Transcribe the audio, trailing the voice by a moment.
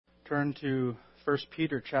Turn to 1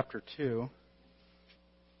 Peter chapter 2.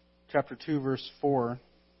 Chapter 2, verse 4.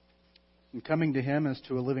 And coming to him as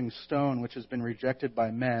to a living stone which has been rejected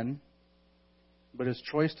by men, but is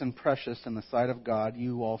choice and precious in the sight of God,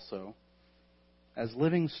 you also, as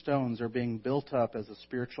living stones, are being built up as a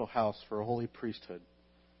spiritual house for a holy priesthood,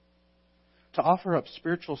 to offer up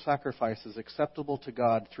spiritual sacrifices acceptable to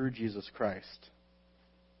God through Jesus Christ.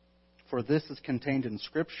 For this is contained in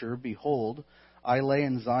Scripture, behold, I lay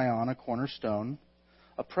in Zion a cornerstone,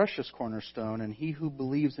 a precious cornerstone, and he who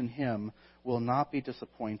believes in him will not be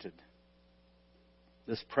disappointed.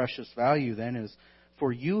 This precious value, then, is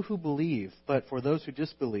for you who believe, but for those who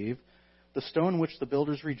disbelieve, the stone which the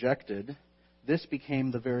builders rejected, this became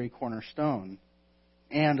the very cornerstone,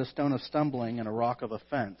 and a stone of stumbling and a rock of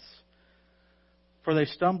offense. For they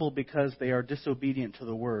stumble because they are disobedient to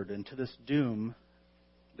the word, and to this doom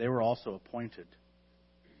they were also appointed.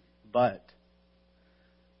 But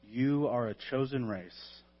you are a chosen race,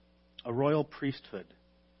 a royal priesthood,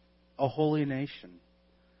 a holy nation,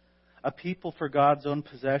 a people for God's own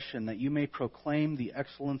possession, that you may proclaim the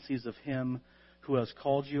excellencies of him who has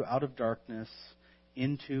called you out of darkness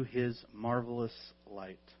into his marvelous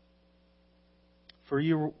light. For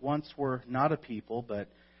you once were not a people, but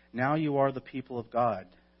now you are the people of God.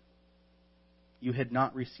 You had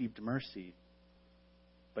not received mercy,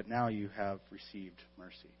 but now you have received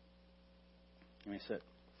mercy. You may sit.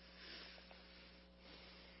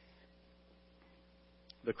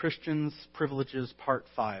 The Christian's Privileges, Part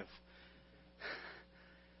 5.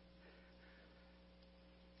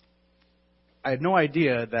 I had no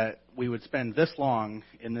idea that we would spend this long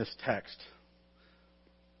in this text.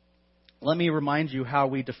 Let me remind you how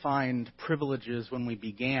we defined privileges when we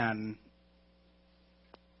began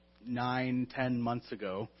 9-10 months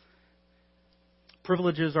ago.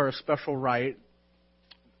 Privileges are a special right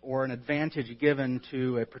or an advantage given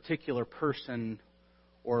to a particular person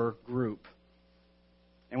or group.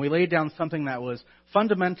 And we laid down something that was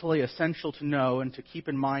fundamentally essential to know and to keep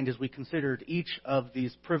in mind as we considered each of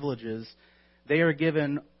these privileges. They are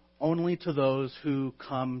given only to those who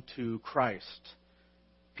come to Christ.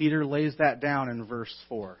 Peter lays that down in verse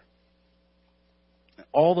 4.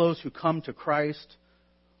 All those who come to Christ,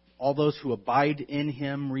 all those who abide in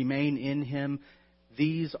him, remain in him,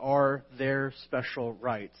 these are their special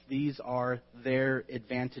rights. These are their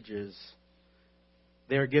advantages.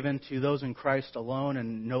 They are given to those in Christ alone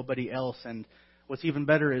and nobody else. And what's even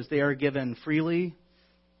better is they are given freely.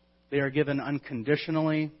 They are given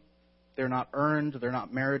unconditionally. They're not earned. They're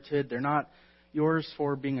not merited. They're not yours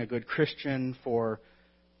for being a good Christian, for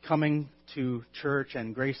coming to church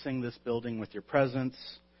and gracing this building with your presence.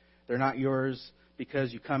 They're not yours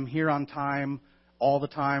because you come here on time, all the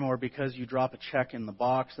time, or because you drop a check in the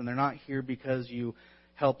box. And they're not here because you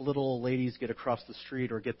help little old ladies get across the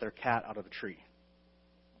street or get their cat out of a tree.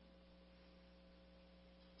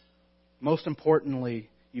 Most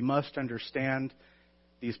importantly, you must understand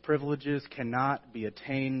these privileges cannot be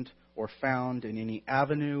attained or found in any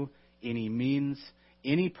avenue, any means,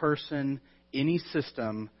 any person, any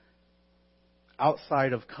system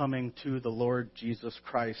outside of coming to the Lord Jesus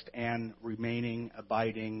Christ and remaining,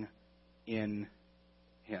 abiding in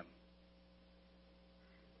him.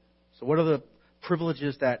 So what are the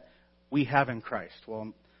privileges that we have in Christ?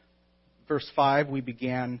 Well, verse 5, we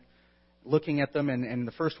began looking at them, and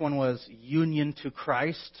the first one was union to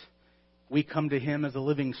Christ. We come to him as a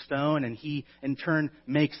living stone, and he, in turn,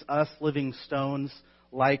 makes us living stones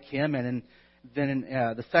like him. And then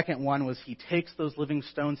the second one was he takes those living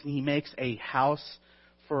stones and he makes a house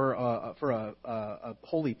for a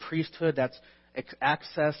holy priesthood. That's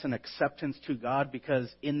access and acceptance to God,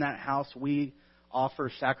 because in that house we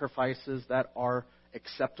offer sacrifices that are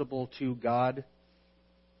acceptable to God.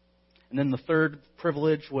 And then the third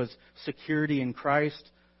privilege was security in Christ.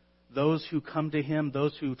 Those who come to him,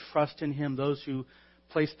 those who trust in him, those who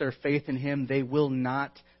place their faith in him, they will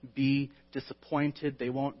not be disappointed. They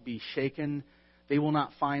won't be shaken. They will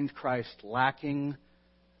not find Christ lacking.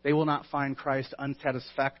 They will not find Christ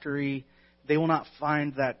unsatisfactory. They will not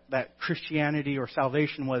find that Christianity or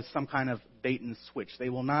salvation was some kind of bait and switch. They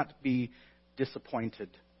will not be disappointed.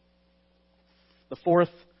 The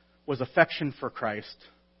fourth was affection for Christ.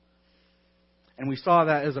 And we saw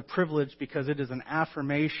that as a privilege because it is an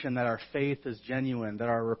affirmation that our faith is genuine, that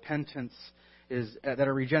our repentance is, that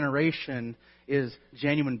our regeneration is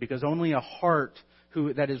genuine, because only a heart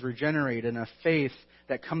that is regenerated and a faith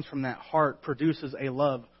that comes from that heart produces a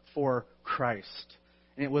love for Christ.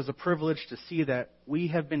 And it was a privilege to see that we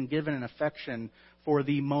have been given an affection for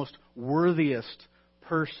the most worthiest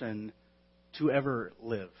person to ever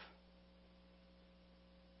live.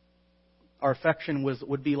 Our affection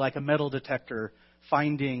would be like a metal detector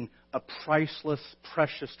finding a priceless,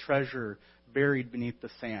 precious treasure buried beneath the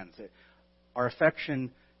sands. Our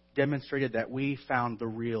affection demonstrated that we found the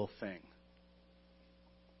real thing.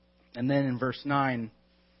 And then in verse 9,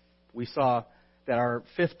 we saw that our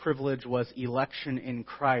fifth privilege was election in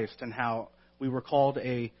Christ, and how we were called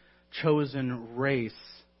a chosen race,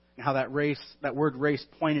 and how that word race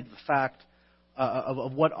pointed to the fact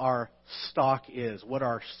of what our stock is, what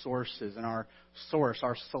our source is. And our source,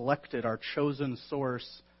 our selected, our chosen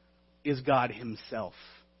source is God Himself.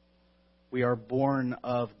 We are born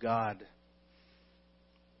of God.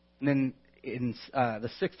 And then in the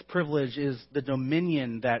sixth privilege is the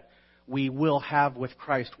dominion that we will have with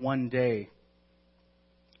Christ one day.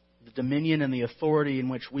 The dominion and the authority in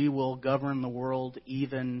which we will govern the world,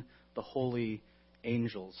 even the holy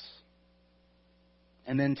angels.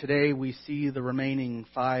 And then today we see the remaining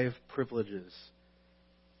 5 privileges.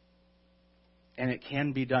 And it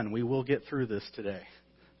can be done. We will get through this today.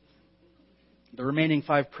 The remaining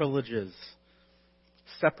 5 privileges,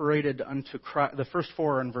 separated unto Christ. The first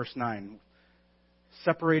 4 are in verse 9.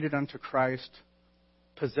 Separated unto Christ,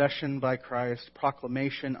 possession by Christ,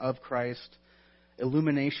 proclamation of Christ,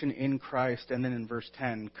 illumination in Christ, and then in verse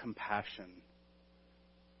 10, compassion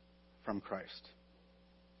from Christ.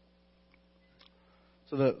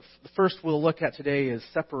 So the first we'll look at today is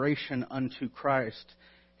separation unto Christ.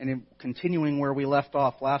 And in continuing where we left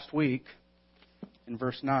off last week, in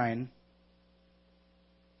verse 9,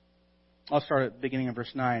 I'll start at the beginning of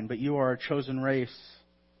verse 9. But you are a chosen race,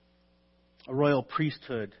 a royal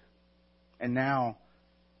priesthood, and now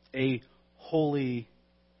a holy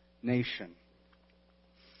nation.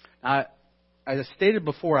 As I stated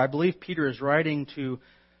before, I believe Peter is writing to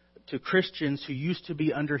Christians who used to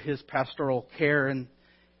be under his pastoral care, and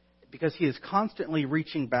because he is constantly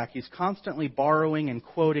reaching back, he's constantly borrowing and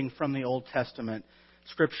quoting from the Old Testament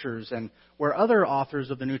scriptures, and where other authors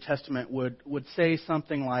of the New Testament would say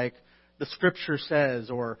something like, the Scripture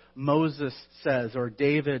says, or Moses says, or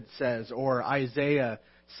David says, or Isaiah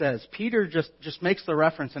says. Peter just makes the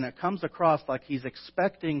reference, and it comes across like he's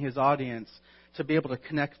expecting his audience to be able to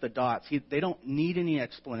connect the dots. They don't need any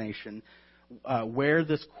explanation where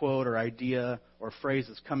this quote or idea or phrase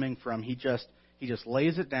is coming from. He just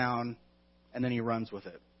lays it down, and then he runs with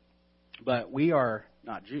it. But we are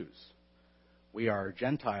not Jews. We are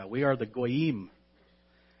Gentile. We are the Goyim.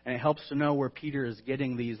 And it helps to know where Peter is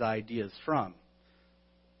getting these ideas from.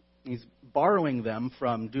 He's borrowing them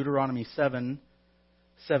from Deuteronomy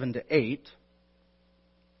 7:7-8,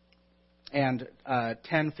 and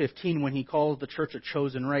 10:15 when he calls the church a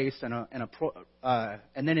chosen race, and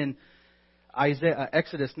then in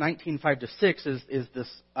Exodus 19:5-6 is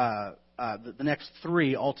this the next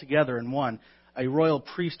 3 altogether in one: a royal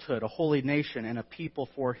priesthood, a holy nation, and a people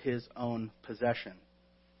for His own possession.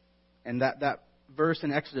 And that verse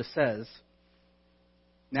in Exodus says,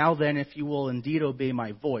 "Now then, if you will indeed obey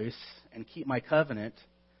my voice and keep my covenant,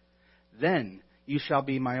 then you shall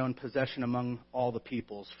be my own possession among all the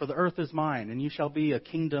peoples. For the earth is mine, and you shall be a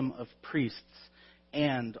kingdom of priests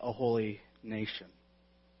and a holy nation."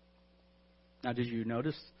 Now, did you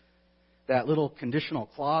notice that little conditional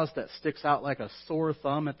clause that sticks out like a sore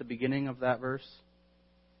thumb at the beginning of that verse?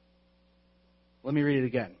 Let me read it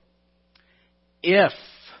again. If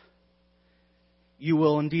you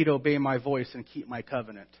will indeed obey my voice and keep my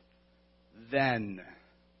covenant, then.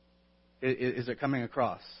 Is it coming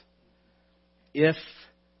across? If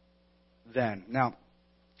then. Now,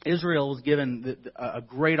 Israel was given a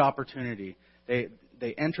great opportunity. They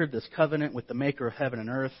entered this covenant with the Maker of heaven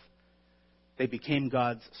and earth. They became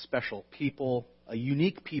God's special people, a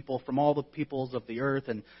unique people from all the peoples of the earth.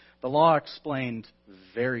 And the law explained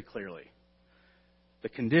very clearly the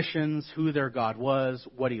conditions, who their God was,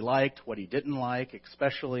 what He liked, what He didn't like,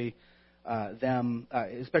 especially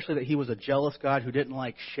that He was a jealous God who didn't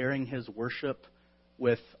like sharing His worship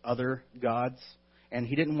with other gods, and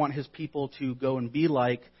He didn't want His people to go and be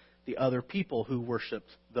like the other people who worshipped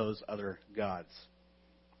those other gods.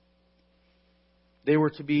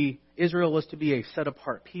 Israel was to be a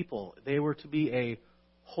set-apart people. They were to be a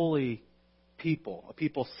holy people, a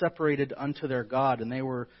people separated unto their God, and they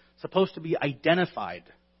were supposed to be identified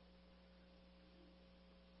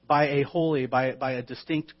by a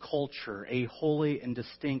distinct culture, a holy and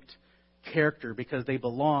distinct character, because they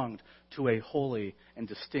belonged to a holy and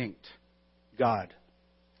distinct God.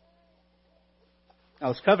 Now,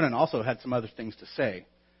 this covenant also had some other things to say.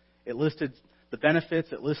 It listed the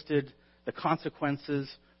benefits, it listed the consequences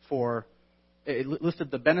it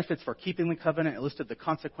listed the benefits for keeping the covenant, it listed the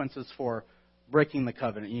consequences for breaking the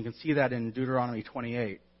covenant. You can see that in Deuteronomy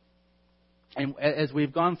 28. And as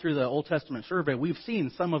we've gone through the Old Testament survey, we've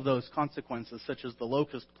seen some of those consequences, such as the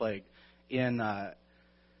locust plague in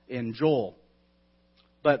Joel.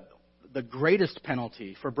 But the greatest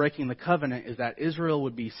penalty for breaking the covenant is that Israel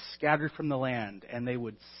would be scattered from the land and they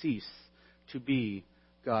would cease to be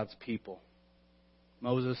God's people.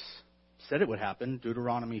 Moses said it would happen,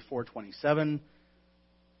 Deuteronomy 4:27,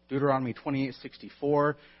 Deuteronomy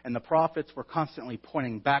 28:64, and the prophets were constantly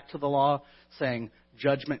pointing back to the law, saying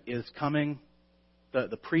judgment is coming.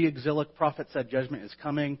 The pre-exilic prophet said judgment is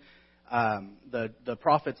coming. The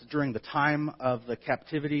prophets during the time of the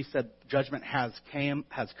captivity said judgment has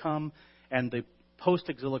come, and the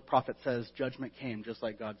post-exilic prophet says judgment came, just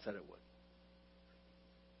like God said it would.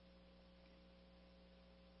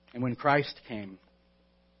 And when Christ came,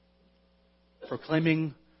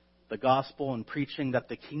 proclaiming the gospel and preaching that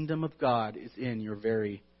the kingdom of God is in your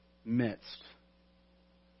very midst,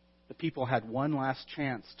 the people had one last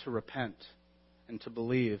chance to repent and to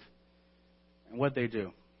believe. And what did they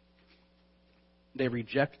do? They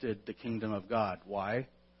rejected the kingdom of God. Why?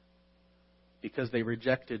 Because they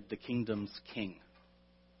rejected the kingdom's king.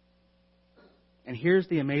 And here's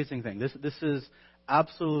the amazing thing. This is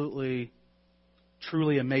absolutely,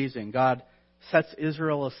 truly amazing. God sets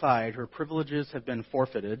Israel aside. Her privileges have been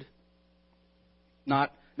forfeited.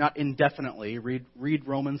 Not indefinitely. Read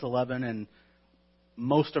Romans 11 and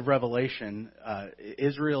most of Revelation.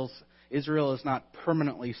 Israel is not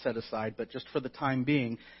permanently set aside, but just for the time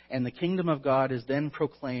being. And the kingdom of God is then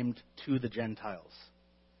proclaimed to the Gentiles,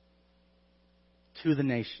 to the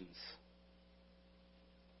nations,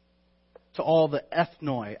 to all the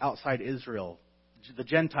ethnoi outside Israel, the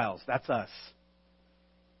Gentiles, that's us.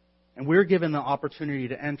 And we're given the opportunity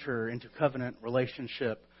to enter into covenant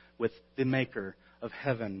relationship with the Maker of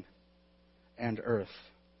heaven and earth.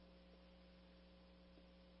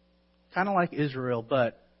 Kind of like Israel,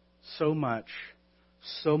 but so much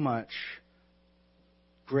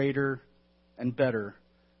greater and better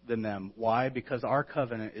than them. Why? Because our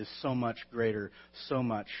covenant is so much greater, so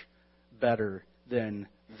much better than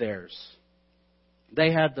theirs.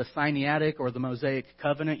 They had the Sinaitic or the Mosaic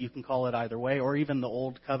covenant, you can call it either way, or even the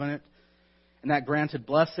Old Covenant. And that granted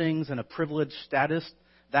blessings and a privileged status.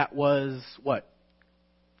 That was what?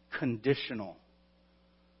 Conditional.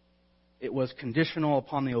 It was conditional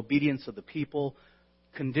upon the obedience of the people,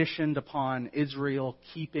 conditioned upon Israel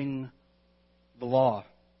keeping the law.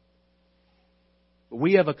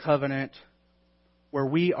 We have a covenant where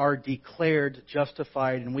we are declared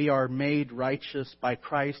justified and we are made righteous by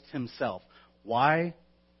Christ Himself. Why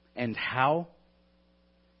and how?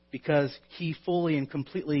 Because He fully and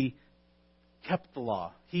completely kept the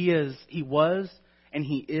law. He was, and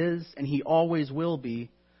He is, and He always will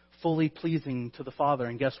be fully pleasing to the Father.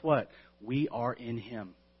 And guess what? We are in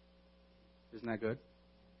Him. Isn't that good?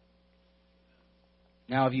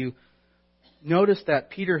 Now, have you noticed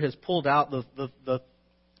that Peter has pulled out the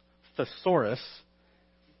thesaurus,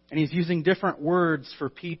 and he's using different words for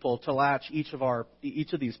people to latch each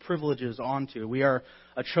of these privileges onto. We are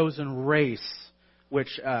a chosen race,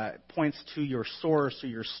 which points to your source or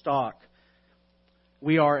your stock.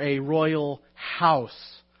 We are a royal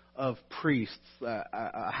house of priests,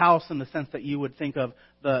 a house in the sense that you would think of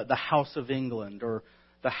the House of England or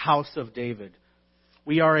the House of David.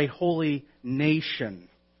 We are a holy nation.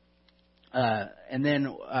 And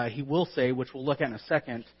then he will say, which we'll look at in a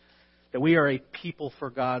second, that we are a people for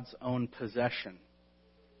God's own possession.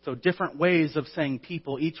 So different ways of saying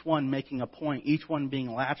people, each one making a point, each one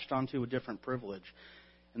being latched onto a different privilege.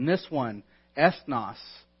 And this one, ethnos,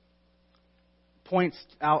 points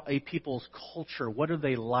out a people's culture. What are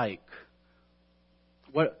they like?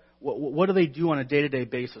 What do they do on a day-to-day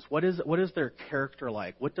basis? What is their character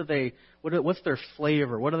like? What's their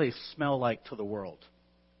flavor? What do they smell like to the world?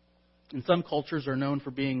 And some cultures are known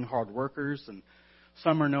for being hard workers, and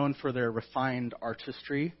some are known for their refined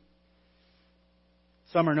artistry.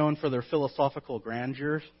 Some are known for their philosophical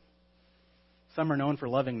grandeur. Some are known for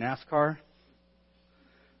loving NASCAR.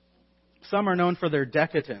 Some are known for their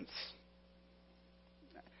decadence.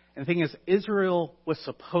 And the thing is, Israel was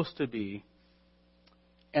supposed to be,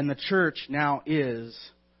 and the church now is,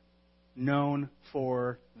 known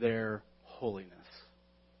for their holiness.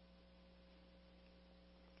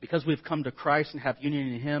 Because we've come to Christ and have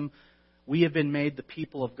union in Him, we have been made the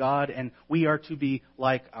people of God, and we are to be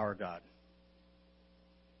like our God.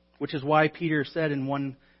 Which is why Peter said in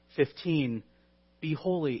 1:15, be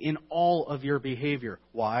holy in all of your behavior.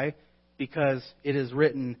 Why? Because it is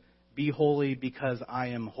written, be holy because I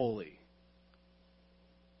am holy.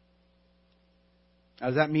 Now,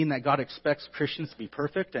 does that mean that God expects Christians to be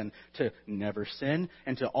perfect and to never sin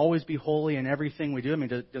and to always be holy in everything we do? I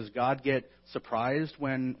mean, does God get surprised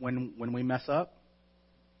when we mess up?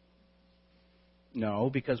 No,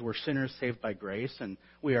 because we're sinners saved by grace and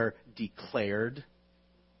we are declared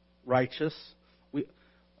righteous.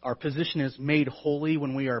 Our position is made holy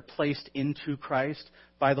when we are placed into Christ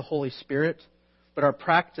by the Holy Spirit. But our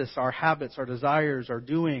practice, our habits, our desires, our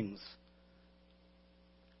doings,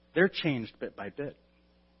 they're changed bit by bit,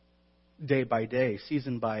 day by day,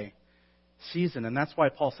 season by season. And that's why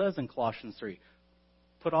Paul says in Colossians 3,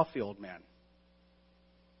 put off the old man.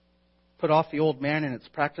 Put off the old man and its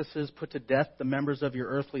practices, put to death the members of your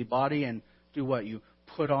earthly body, and do what? You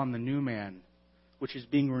put on the new man, which is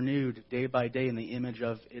being renewed day by day in the image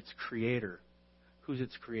of its creator. Who's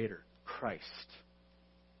its creator? Christ.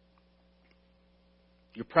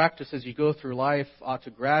 Your practice as you go through life ought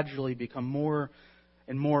to gradually become more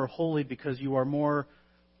and more holy because you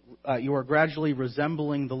are gradually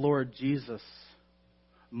resembling the Lord Jesus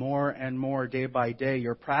more and more day by day.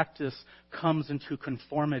 Your practice comes into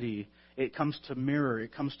conformity. It comes to mirror.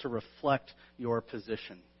 It comes to reflect your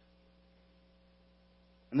position.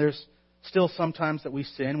 And there's still sometimes that we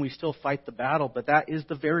sin. We still fight the battle. But that is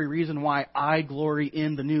the very reason why I glory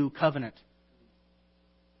in the new covenant.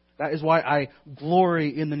 That is why I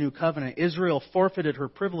glory in the new covenant. Israel forfeited her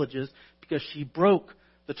privileges because she broke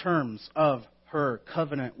the terms of her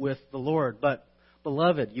covenant with the Lord. But,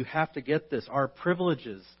 beloved, you have to get this. Our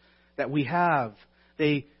privileges that we have,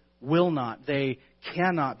 they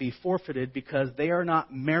cannot be forfeited because they are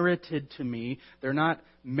not merited to me. They're not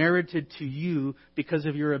merited to you because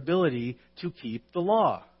of your ability to keep the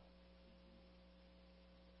law.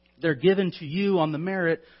 They're given to you on the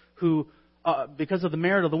merit because of the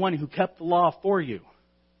merit of the one who kept the law for you.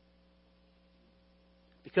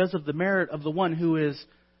 Because of the merit of the one who is,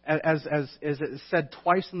 as it is said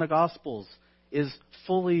twice in the Gospels, is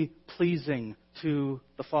fully pleasing to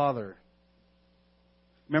the Father.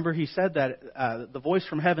 Remember, he said that, the voice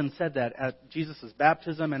from heaven said that at Jesus'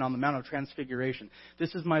 baptism and on the Mount of Transfiguration.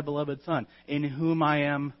 This is my beloved Son, in whom I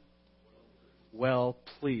am well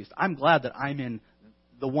pleased. I'm glad that I'm in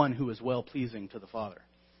the one who is well pleasing to the Father.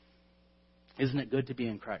 Isn't it good to be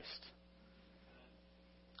in Christ?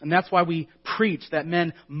 And that's why we preach that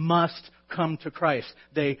men must come to Christ.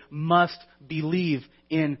 They must believe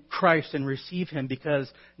in Christ and receive Him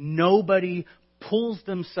because nobody pulls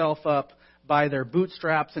themselves up by their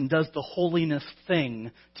bootstraps and does the holiness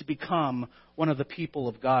thing to become one of the people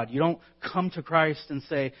of God. You don't come to Christ and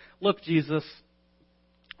say, look, Jesus,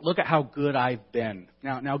 look at how good I've been.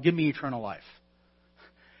 Now give me eternal life.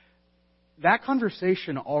 That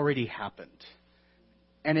conversation already happened.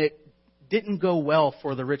 And it didn't go well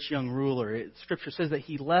for the rich young ruler. Scripture says that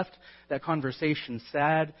he left that conversation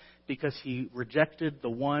sad because he rejected the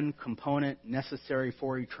one component necessary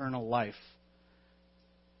for eternal life.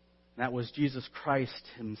 That was Jesus Christ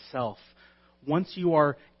Himself. Once you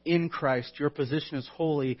are in Christ, your position is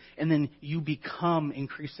holy, and then you become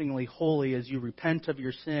increasingly holy as you repent of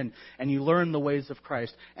your sin, and you learn the ways of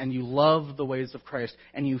Christ, and you love the ways of Christ,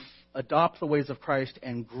 and you adopt the ways of Christ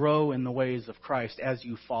and grow in the ways of Christ as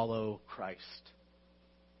you follow Christ.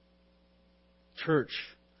 Church,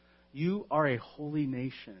 you are a holy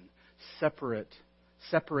nation,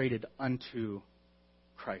 separated unto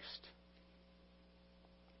Christ.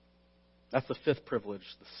 That's the fifth privilege.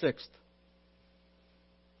 The sixth,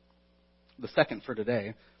 the second for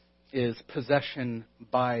today, is possession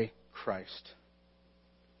by Christ.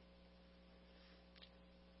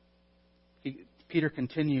 Peter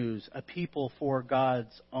continues, a people for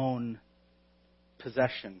God's own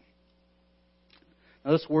possession.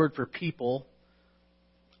 Now, this word for people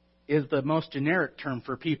is the most generic term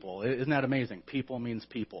for people. Isn't that amazing? People means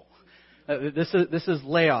people. This is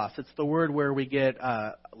laos. It's the word where we get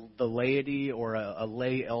the laity or a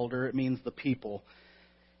lay elder. It means the people.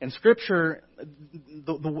 And Scripture,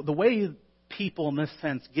 the way people in this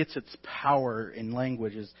sense gets its power in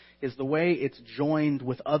language is the way it's joined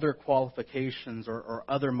with other qualifications or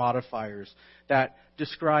other modifiers that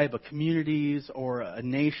describe a community's or a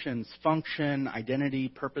nation's function, identity,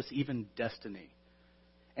 purpose, even destiny.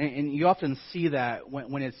 And you often see that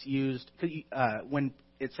when it's used, when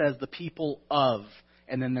it says the people of,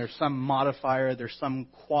 and then there's some modifier, there's some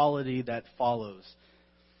quality that follows.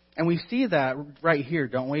 And we see that right here,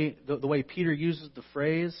 don't we? The way Peter uses the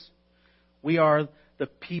phrase, we are the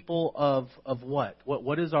people of what?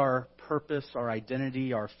 What is our purpose, our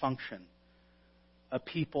identity, our function? A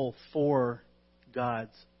people for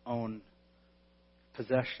God's own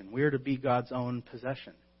possession. We are to be God's own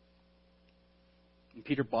possession. And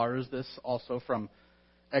Peter borrows this also from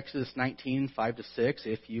Exodus 19:5-6,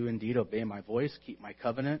 if you indeed obey my voice, keep my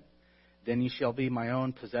covenant, then you shall be my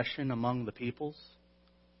own possession among the peoples.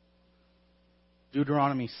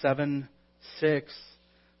 Deuteronomy 7:6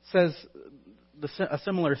 says a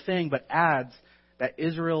similar thing, but adds that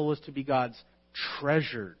Israel was to be God's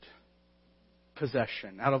treasured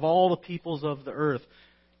possession. Out of all the peoples of the earth,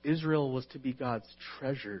 Israel was to be God's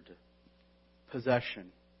treasured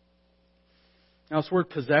possession. Now, this word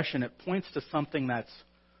possession, it points to something that's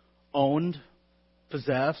owned,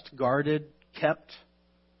 possessed, guarded, kept,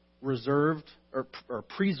 reserved, or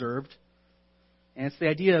preserved. And it's the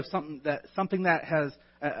idea of something that has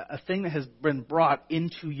a thing that has been brought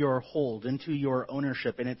into your hold, into your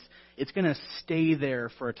ownership, and it's going to stay there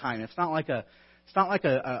for a time. It's not like a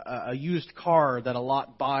used car that a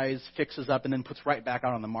lot buys, fixes up, and then puts right back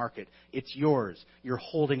out on the market. It's yours. You're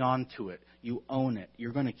holding on to it. You own it.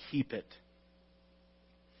 You're going to keep it.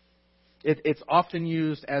 It's often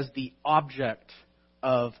used as the object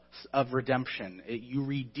of redemption. You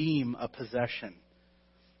redeem a possession.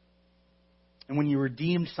 And when you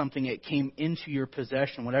redeemed something, it came into your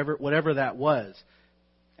possession, whatever that was.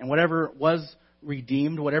 And whatever was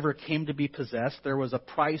redeemed, whatever came to be possessed, there was a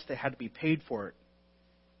price that had to be paid for it.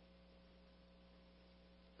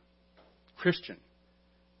 Christian.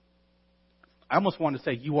 I almost want to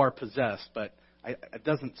say you are possessed, but it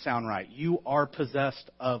doesn't sound right. You are possessed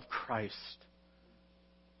of Christ.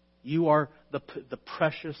 You are the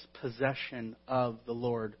precious possession of the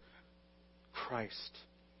Lord Christ.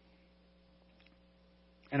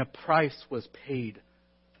 And a price was paid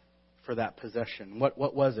for that possession. What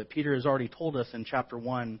was it? Peter has already told us in chapter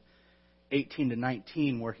 1,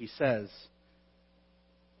 18-19, where he says,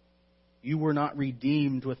 you were not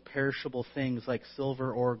redeemed with perishable things like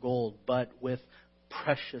silver or gold, but with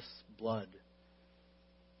precious blood,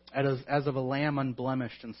 as of a lamb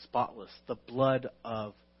unblemished and spotless, the blood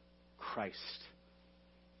of Christ.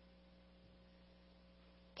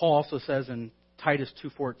 Paul also says in Titus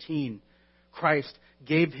 2:14, Christ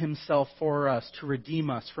gave himself for us to redeem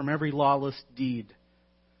us from every lawless deed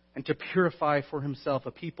and to purify for himself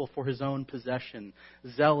a people for his own possession,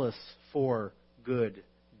 zealous for good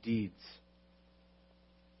deeds.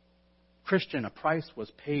 Christian, a price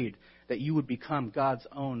was paid that you would become God's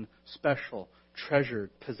own special, treasured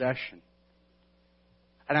possession.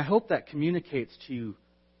 And I hope that communicates to you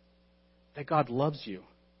that God loves you.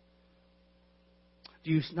 Do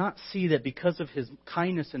you not see that because of His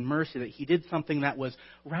kindness and mercy that He did something that was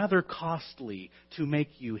rather costly to make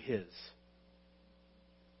you His?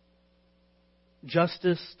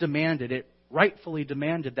 Justice demanded, it rightfully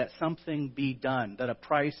demanded that something be done, that a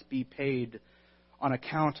price be paid on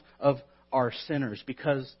account of our sinners,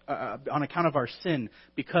 on account of our sin,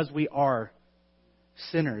 because we are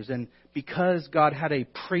sinners, and because God had a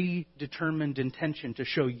predetermined intention to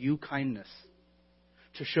show you kindness,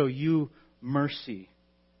 to show you mercy.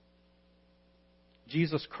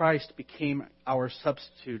 Jesus Christ became our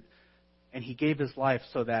substitute, and He gave His life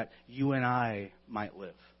so that you and I might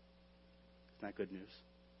live. Isn't that good news?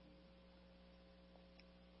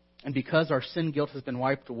 And because our sin guilt has been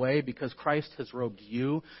wiped away, because Christ has robed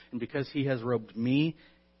you, and because He has robed me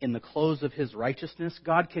in the clothes of His righteousness,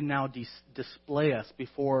 God can now display us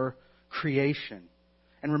before creation.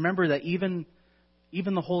 And remember that even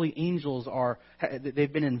the holy angels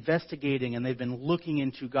they've been investigating and they've been looking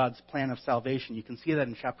into God's plan of salvation. You can see that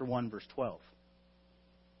in chapter 1, verse 12.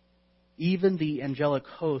 Even the angelic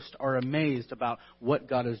host are amazed about what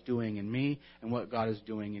God is doing in me and what God is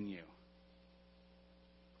doing in you.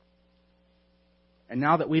 And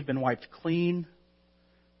now that we've been wiped clean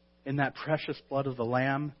in that precious blood of the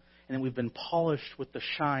Lamb, and that we've been polished with the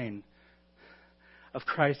shine of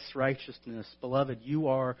Christ's righteousness, beloved, you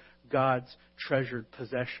are God's treasured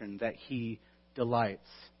possession that He delights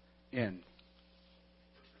in.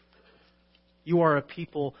 You are a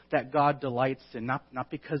people that God delights in, not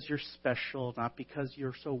because you're special, not because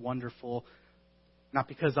you're so wonderful, not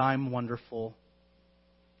because I'm wonderful,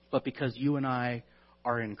 but because you and I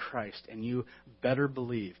are in Christ. And you better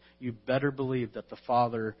believe that the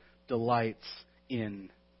Father delights in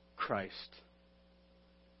Christ.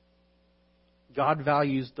 God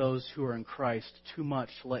values those who are in Christ too much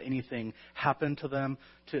to let anything happen to them.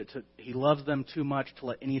 He loves them too much to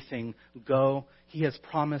let anything go. He has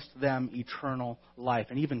promised them eternal life.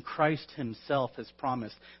 And even Christ Himself has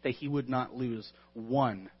promised that He would not lose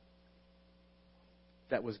one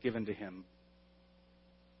that was given to Him.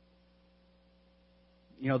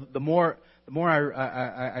 You know, the more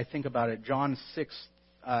I think about it, John 6,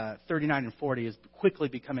 39 and 40 is quickly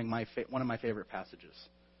becoming one of my favorite passages.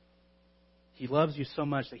 He loves you so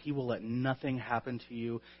much that He will let nothing happen to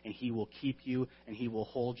you, and He will keep you, and He will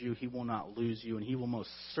hold you. He will not lose you, and He will most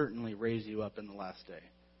certainly raise you up in the last day.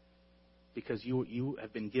 Because you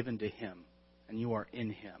have been given to Him, and you are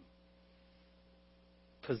in Him.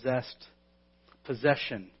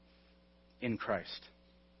 Possession in Christ.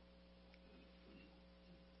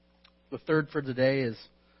 The third for today is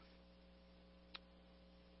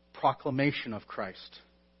proclamation of Christ.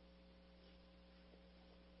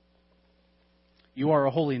 You are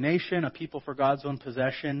a holy nation, a people for God's own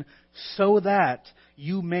possession, so that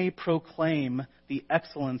you may proclaim the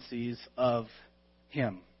excellencies of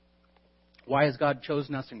Him. Why has God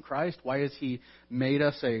chosen us in Christ? Why has He made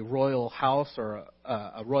us a royal house or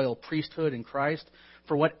a royal priesthood in Christ?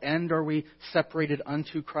 For what end are we separated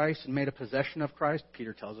unto Christ and made a possession of Christ?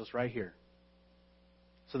 Peter tells us right here.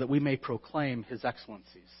 So that we may proclaim His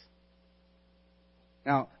excellencies.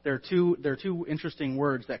 Now, there are two interesting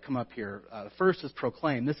words that come up here. The first is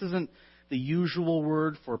proclaim. This isn't the usual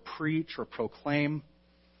word for preach or proclaim.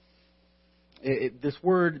 This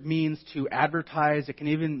word means to advertise. It can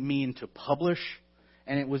even mean to publish.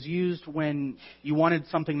 And it was used when you wanted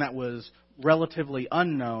something that was relatively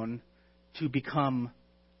unknown to become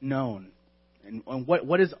known. And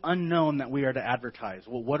what is unknown that we are to advertise?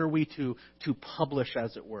 Well, what are we to publish,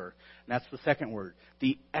 as it were? And that's the second word,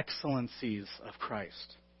 the excellencies of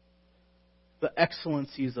Christ. The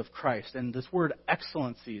excellencies of Christ. And this word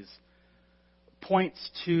excellencies points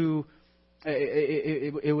to,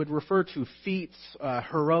 it would refer to feats,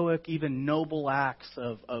 heroic, even noble acts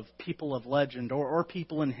of people of legend or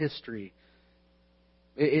people in history.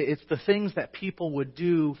 It's the things that people would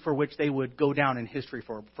do for which they would go down in history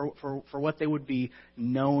for what they would be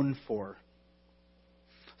known for.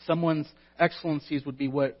 Someone's excellencies would be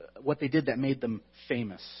what they did that made them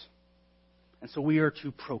famous. And so we are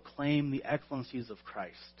to proclaim the excellencies of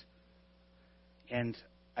Christ. And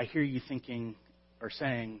I hear you thinking, or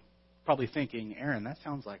saying, probably thinking, Aaron, that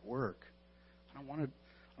sounds like work. I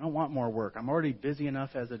don't want more work. I'm already busy enough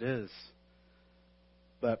as it is.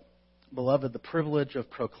 But beloved, the privilege of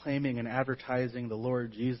proclaiming and advertising the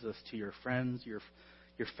Lord Jesus to your friends, your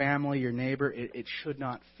family, your neighbor, it should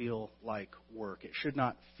not feel like work. It should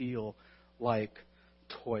not feel like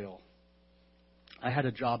toil. I had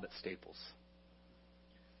a job at Staples.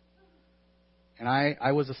 And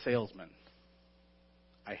I was a salesman.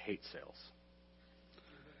 I hate sales.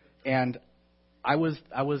 And I was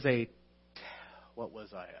a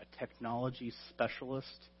technology specialist.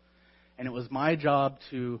 And it was my job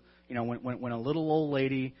to, when a little old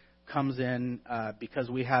lady comes in because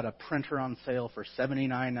we had a printer on sale for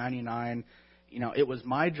 $79.99, it was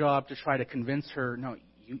my job to try to convince her, no,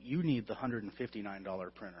 you need the $159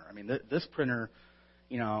 printer. I mean, this printer,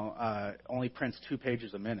 only prints 2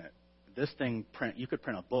 pages a minute. This thing you could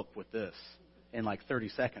print a book with this in like 30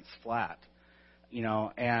 seconds flat,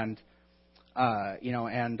 since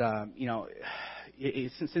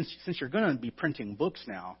you're going to be printing books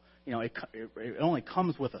now, it only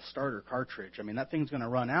comes with a starter cartridge. I mean, that thing's going to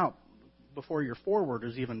run out before your forward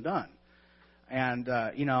is even done. And,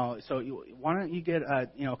 so why don't you get, a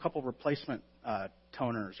couple replacement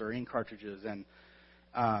toners or ink cartridges, and,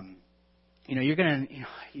 you're going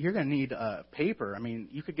to need paper. I mean,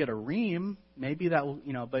 you could get a ream, maybe that will,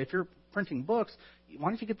 but if you're printing books, why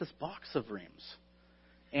don't you get this box of reams?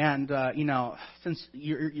 And, since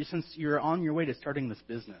you're on your way to starting this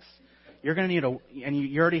business, you're going to need and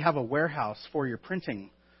you already have a warehouse for your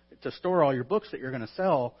printing to store all your books that you're going to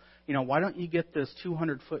sell. Why don't you get this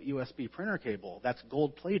 200-foot USB printer cable that's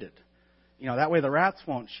gold-plated? That way the rats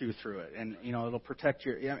won't chew through it, and it'll protect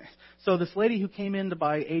your. So this lady who came in to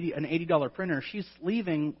buy an $80 printer, she's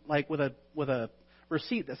leaving like with a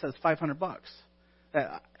receipt that says $500.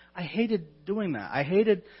 I hated doing that. I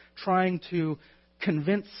hated trying to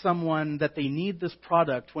convince someone that they need this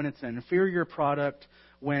product when it's an inferior product,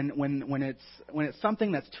 when it's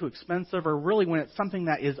something that's too expensive, or really when it's something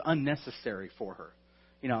that is unnecessary for her.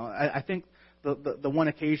 I think the one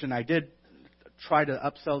occasion I did try to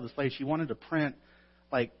upsell this lady, she wanted to print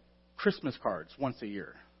like Christmas cards once a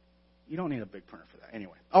year. You don't need a big printer for that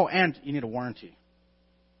anyway. Oh, and you need a warranty.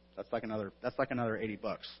 That's like another $80.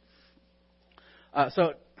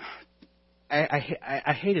 So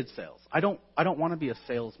I hated sales. I don't want to be a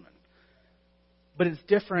salesman. But it's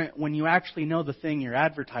different when you actually know the thing you're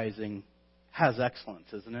advertising has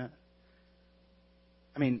excellence, isn't it?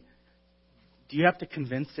 I mean, do you have to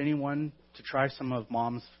convince anyone to try some of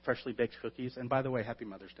Mom's freshly baked cookies? And by the way, Happy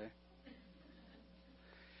Mother's Day.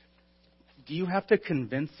 Do you have to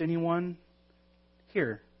convince anyone?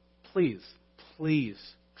 Here, please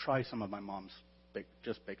try some of my Mom's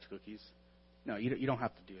just baked cookies. No, you don't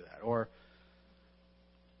have to do that. Or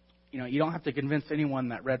you don't have to convince anyone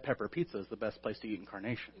that red pepper pizza is the best place to eat in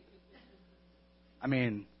Carnation. I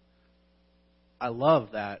mean, I love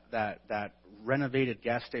that renovated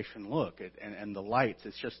gas station look and the lights.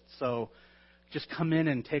 It's just so, just come in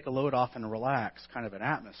and take a load off and relax kind of an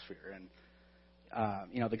atmosphere. And,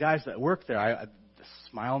 the guys that work there, I the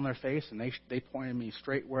smile on their face, and they pointed me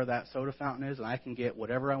straight where that soda fountain is, and I can get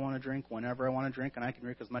whatever I want to drink, whenever I want to drink, and I can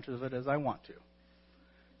drink as much of it as I want to.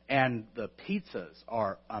 And the pizzas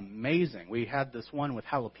are amazing. We had this one with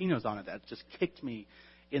jalapenos on it that just kicked me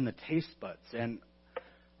in the taste buds. And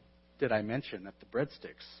did I mention that the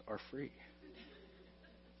breadsticks are free?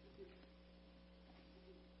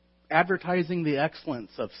 Advertising the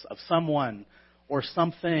excellence of someone or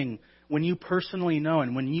something when you personally know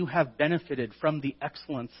and when you have benefited from the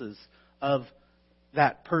excellences of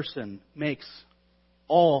that person makes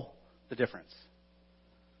all the difference.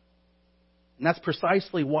 And that's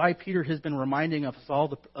precisely why Peter has been reminding us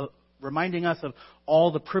of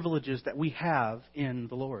all the privileges that we have in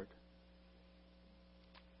the Lord.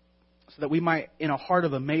 So that we might, in a heart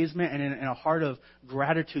of amazement and in a heart of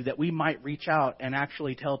gratitude, that we might reach out and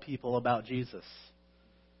actually tell people about Jesus.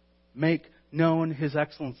 Make known His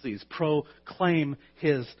excellencies. Proclaim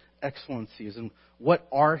His excellencies. And what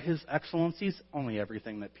are His excellencies? Only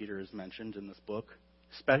everything that Peter has mentioned in this book,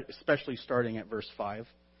 especially starting at verse 5.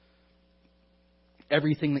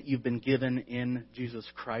 Everything that you've been given in Jesus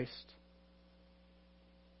Christ.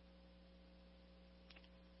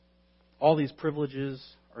 All these privileges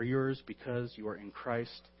are yours because you are in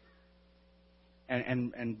Christ.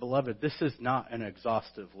 And beloved, this is not an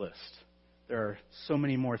exhaustive list. There are so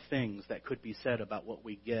many more things that could be said about what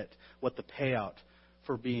we get, what the payout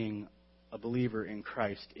for being a believer in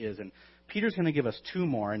Christ is. And Peter's going to give us two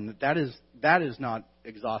more, and that is not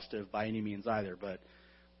exhaustive by any means either, but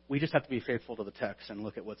we just have to be faithful to the text and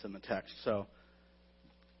look at what's in the text. So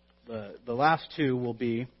the last two will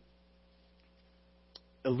be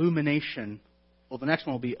illumination. Well, the next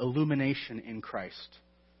one will be illumination in Christ.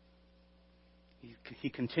 He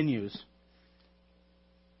continues,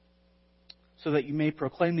 so that you may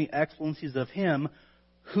proclaim the excellencies of Him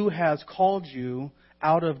who has called you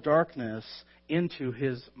out of darkness into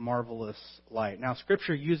His marvelous light. Now,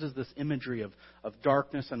 Scripture uses this imagery of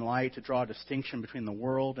darkness and light to draw a distinction between the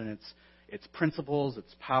world and its principles,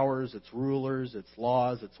 its powers, its rulers, its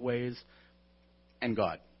laws, its ways, and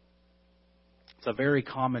God. It's a very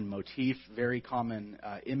common motif, very common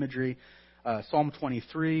imagery. Psalm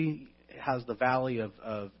 23 has the valley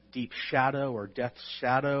of deep shadow or death's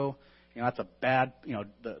shadow. That's a bad,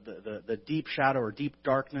 the deep shadow or deep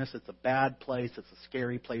darkness. It's a bad place. It's a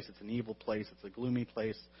scary place. It's an evil place. It's a gloomy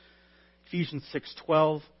place. Ephesians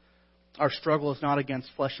 6:12, our struggle is not against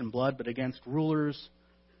flesh and blood, but against rulers,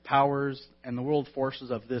 powers, and the world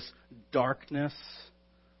forces of this darkness,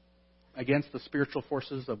 against the spiritual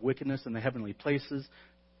forces of wickedness in the heavenly places.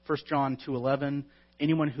 1 John 2:11,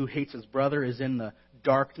 anyone who hates his brother is in the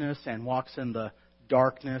darkness and walks in the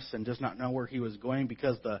darkness and does not know where he was going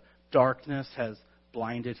because the darkness has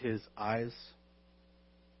blinded his eyes.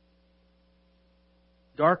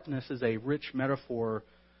 Darkness is a rich metaphor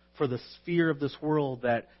for the sphere of this world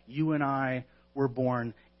that you and I were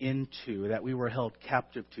born into, that we were held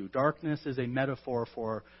captive to. Darkness is a metaphor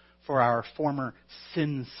for our former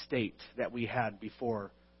sin state that we had before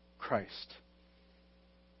Christ.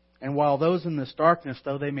 And while those in this darkness,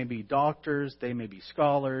 though they may be doctors, they may be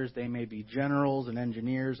scholars, they may be generals and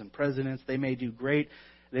engineers and presidents, they may do great.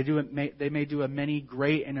 They may do a many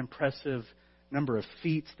great and impressive number of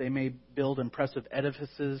feats. They may build impressive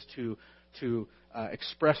edifices to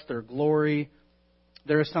express their glory.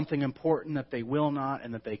 There is something important that they will not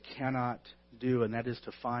and that they cannot do, and that is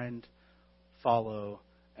to find, follow,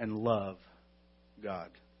 and love God.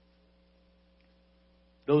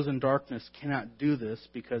 Those in darkness cannot do this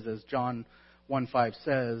because, as John 1:5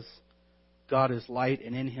 says, God is light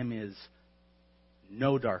and in Him is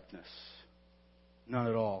no darkness. None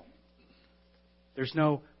at all. There's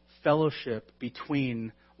no fellowship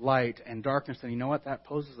between light and darkness. And you know what? That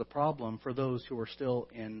poses a problem for those who are still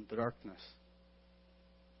in the darkness.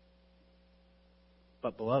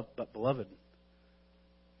 But beloved,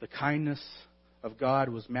 the kindness of God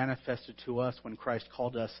was manifested to us when Christ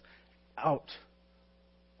called us out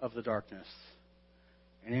of the darkness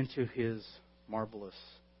and into His marvelous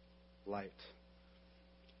light.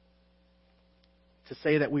 To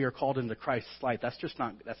say that we are called into Christ's light, that's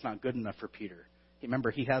not good enough for Peter. Remember,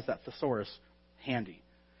 he has that thesaurus handy.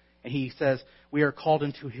 And he says, we are called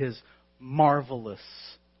into His marvelous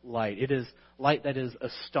light. It is light that is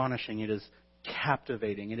astonishing. It is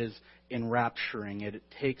captivating. It is enrapturing. It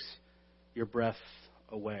takes your breath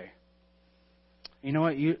away. You know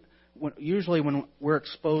what? usually when we're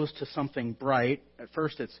exposed to something bright, at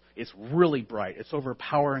first it's really bright. It's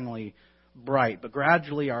overpoweringly bright. But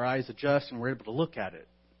gradually our eyes adjust and we're able to look at it.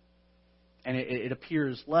 And it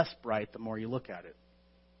appears less bright the more you look at it.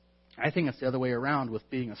 I think it's the other way around with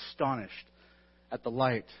being astonished at the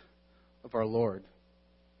light of our Lord.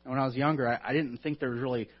 And when I was younger, I didn't think there was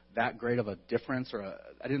really that great of a difference,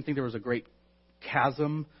 I didn't think there was a great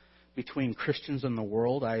chasm between Christians and the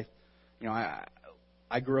world. I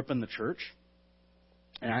grew up in the church,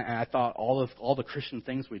 and I thought all the Christian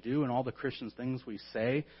things we do and all the Christian things we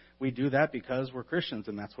say, we do that because we're Christians,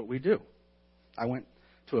 and that's what we do. I went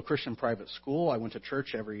to a Christian private school. I went to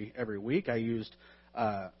church every week. I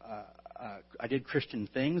did Christian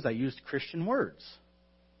things. I used Christian words.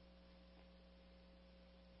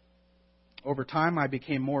 Over time, I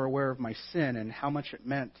became more aware of my sin and how much it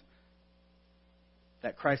meant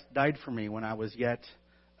that Christ died for me when I was yet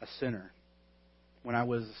a sinner, when I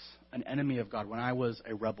was an enemy of God, when I was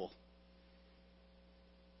a rebel.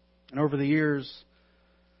 And over the years,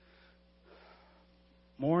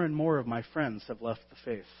 more and more of my friends have left the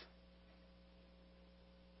faith.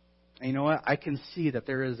 And you know what? I can see that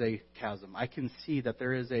there is a chasm. I can see that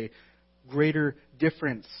there is a greater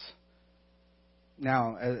difference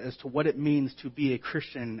now as to what it means to be a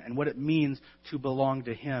Christian and what it means to belong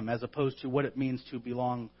to Him as opposed to what it means to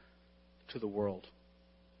belong to the world.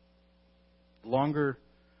 The longer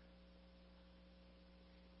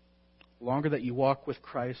that you walk with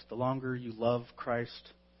Christ, the longer you love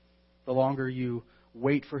Christ, the longer you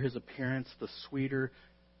wait for His appearance, the sweeter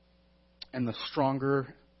and the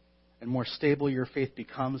stronger and more stable your faith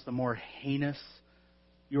becomes, the more heinous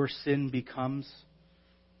your sin becomes.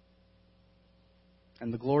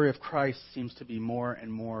 And the glory of Christ seems to be more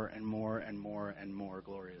and more and more and more and more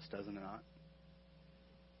glorious, doesn't it not?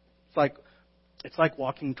 It's like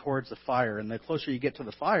walking towards the fire, and the closer you get to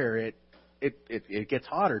the fire, it gets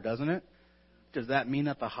hotter, doesn't it? Does that mean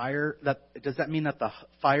that the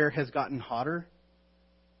fire has gotten hotter?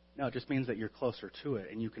 No, it just means that you're closer to it,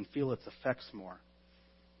 and you can feel its effects more.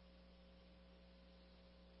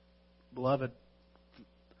 Beloved,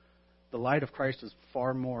 the light of Christ is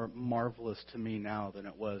far more marvelous to me now than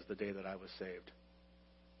it was the day that I was saved.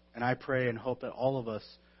 And I pray and hope that all of us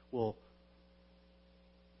will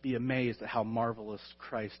be amazed at how marvelous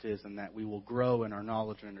Christ is and that we will grow in our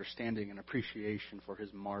knowledge and understanding and appreciation for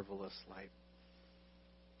His marvelous light.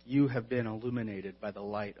 You have been illuminated by the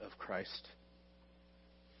light of Christ.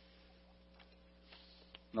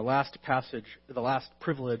 And the last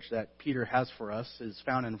privilege that Peter has for us is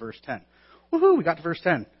found in verse 10. Woohoo, we got to verse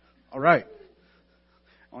 10. All right.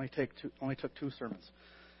 Only took 2 sermons.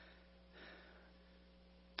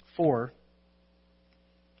 4,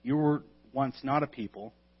 you were once not a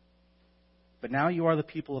people, but now you are the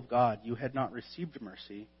people of God. You had not received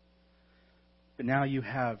mercy, but now you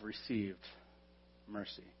have received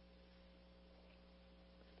mercy.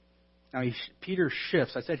 Now Peter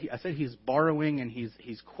shifts. I said he's borrowing and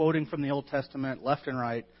he's quoting from the Old Testament left and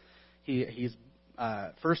right.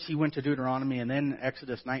 First he went to Deuteronomy and then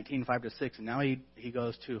Exodus 19:5-6, and now he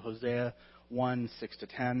goes to Hosea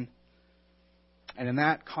 1:6-10. And in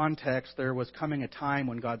that context, there was coming a time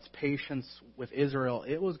when God's patience with Israel,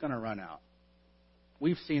 it was going to run out.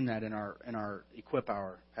 We've seen that in our Equip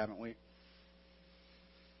Hour, haven't we?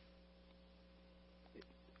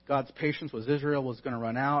 God's patience with Israel was going to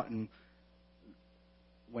run out, and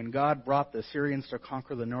when God brought the Assyrians to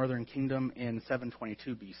conquer the northern kingdom in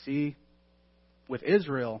 722 BC, with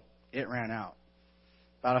Israel, it ran out.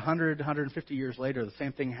 About 150 years later, the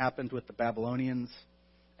same thing happened with the Babylonians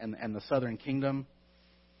and the southern kingdom.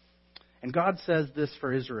 And God says this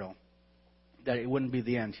for Israel, that it wouldn't be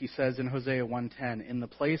the end. He says in Hosea 1:10, "In the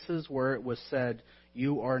places where it was said,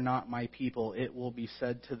 'You are not my people,' it will be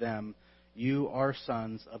said to them, 'You are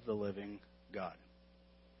sons of the living God.'"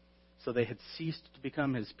 So they had ceased to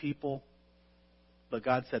become His people, but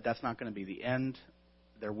God said that's not going to be the end.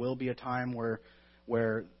 There will be a time where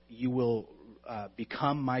you will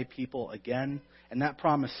become my people again. And that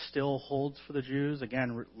promise still holds for the Jews.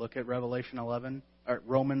 Again, look at Romans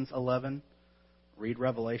 11. Read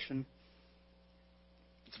Revelation.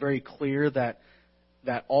 It's very clear that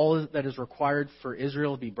all that is required for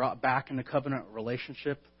Israel to be brought back into covenant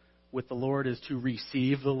relationship with the Lord is to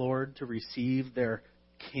receive the Lord, to receive their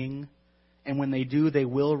King. And when they do, they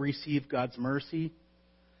will receive God's mercy.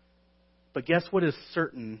 But guess what is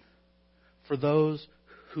certain for those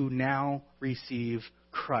who now receive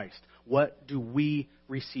Christ? What do we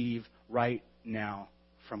receive right now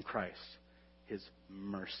from Christ? His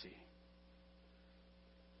mercy.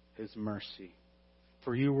 His mercy.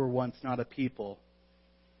 For you were once not a people,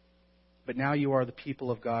 But now you are the people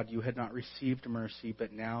of God. You had not received mercy,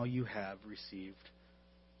 but now you have received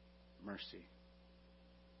mercy.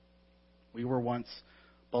 We were once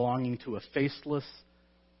belonging to a faceless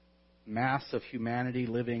mass of humanity,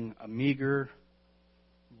 living a meager,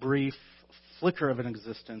 brief flicker of an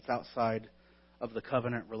existence outside of the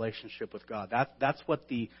covenant relationship with God. That's what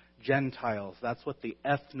the Gentiles, that's what the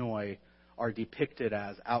ethnoi are depicted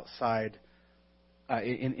as outside,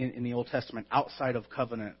 in the Old Testament, outside of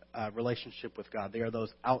covenant relationship with God. They are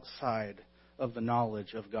those outside of the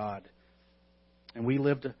knowledge of God. And we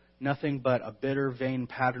lived nothing but a bitter, vain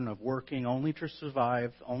pattern of working only to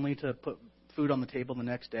survive, only to put food on the table the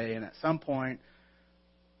next day. And at some point,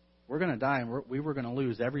 we're going to die, and we were going to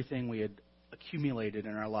lose everything we had accumulated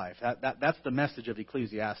in our life. That's the message of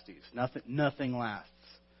Ecclesiastes. Nothing lasts.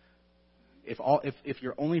 If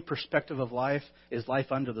your only perspective of life is life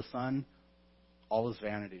under the sun, all is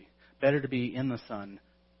vanity. Better to be in the sun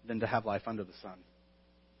than to have life under the sun.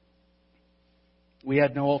 We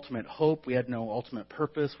had no ultimate hope. We had no ultimate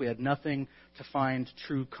purpose. We had nothing to find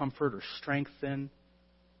true comfort or strength in.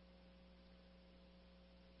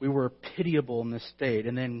 We were pitiable in this state.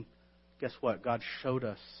 And then, guess what? God showed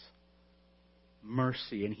us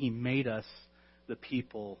mercy, and He made us the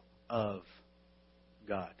people of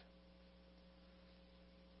God.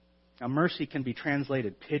 Now, mercy can be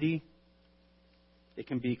translated pity. It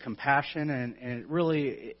can be compassion, and it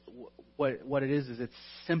really, what it is it's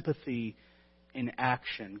sympathy in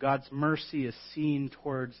action. God's mercy is seen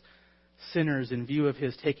towards sinners in view of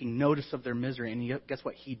His taking notice of their misery, and guess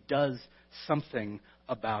what? He does something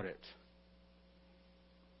about it.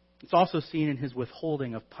 It's also seen in His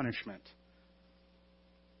withholding of punishment.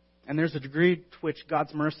 And there's a degree to which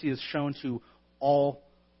God's mercy is shown to all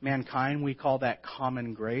mankind. We call that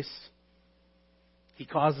common grace. He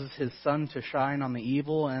causes His sun to shine on the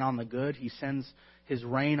evil and on the good. He sends His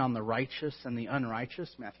rain on the righteous and the unrighteous,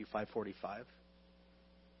 Matthew 5:45.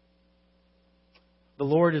 The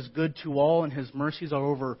Lord is good to all, and His mercies are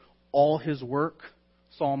over all His work,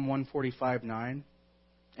 Psalm 145:9.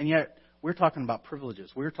 And yet, we're talking about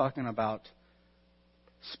privileges. We're talking about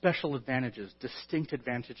special advantages, distinct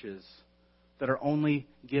advantages that are only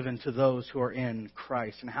given to those who are in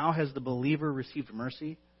Christ. And how has the believer received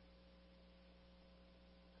mercy?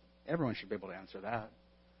 Everyone should be able to answer that.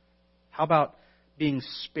 How about being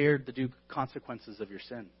spared the due consequences of your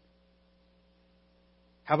sin?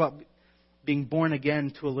 How about being born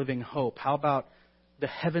again to a living hope? How about the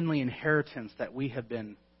heavenly inheritance that we have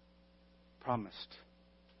been promised?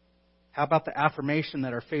 How about the affirmation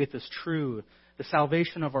that our faith is true, the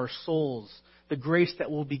salvation of our souls, the grace that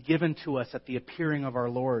will be given to us at the appearing of our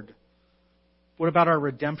Lord? What about our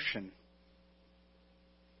redemption?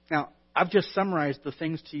 Now, I've just summarized the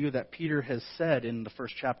things to you that Peter has said in the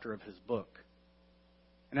first chapter of his book.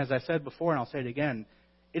 And as I said before, and I'll say it again,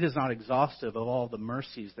 it is not exhaustive of all the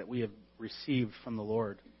mercies that we have received from the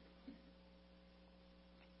Lord.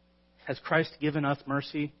 Has Christ given us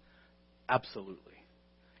mercy? Absolutely.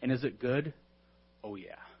 And is it good? Oh,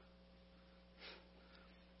 yeah.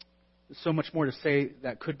 There's so much more to say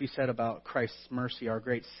that could be said about Christ's mercy, our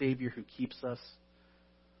great Savior who keeps us,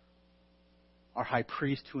 our high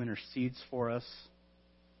priest who intercedes for us,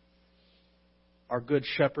 our good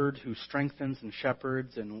shepherd who strengthens and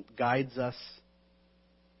shepherds and guides us,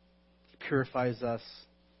 He purifies us.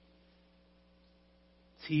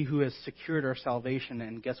 It's He who has secured our salvation,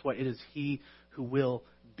 and guess what? It is He who will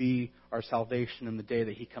be our salvation in the day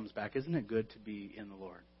that He comes back. Isn't it good to be in the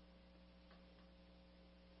Lord?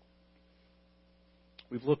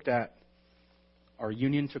 We've looked at our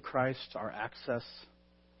union to Christ, our access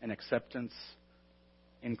and acceptance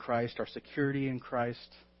in Christ, our security in Christ,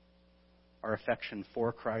 our affection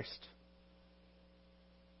for Christ,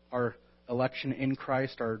 our election in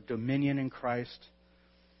Christ, our dominion in Christ,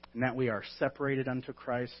 and that we are separated unto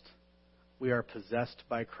Christ, we are possessed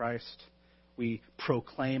by Christ, we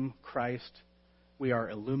proclaim Christ, we are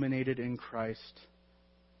illuminated in Christ,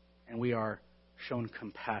 and we are shown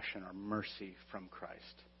compassion or mercy from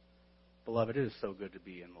Christ. Beloved, it is so good to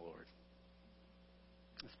be in the Lord.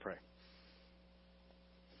 Let's pray.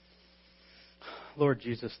 Lord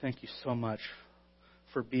Jesus, thank you so much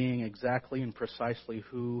for being exactly and precisely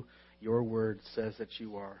who your word says that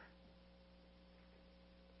you are.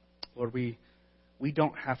 Lord, we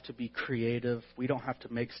don't have to be creative. We don't have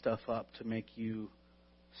to make stuff up to make you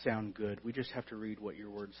sound good. We just have to read what your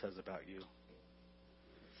word says about you.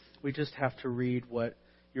 We just have to read what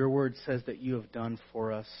your word says that you have done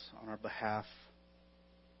for us on our behalf.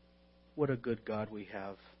 What a good God we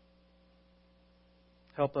have.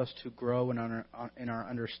 Help us to grow in our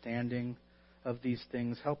understanding of these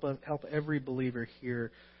things. Help every believer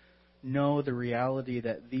here know the reality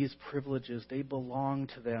that these privileges, they belong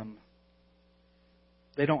to them.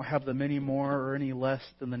 They don't have them any more or any less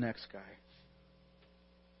than the next guy.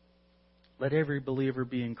 Let every believer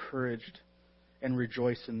be encouraged and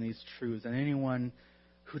rejoice in these truths. And anyone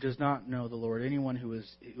who does not know the Lord, anyone who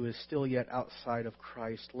is still yet outside of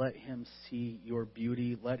Christ, let him see your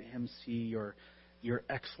beauty. Let him see your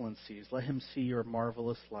excellencies. Let him see your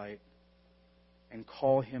marvelous light. And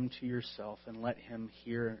call him to yourself and let him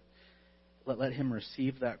hear. Let him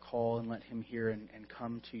receive that call and let him hear and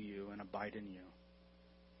come to you and abide in you.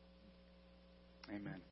 Amen.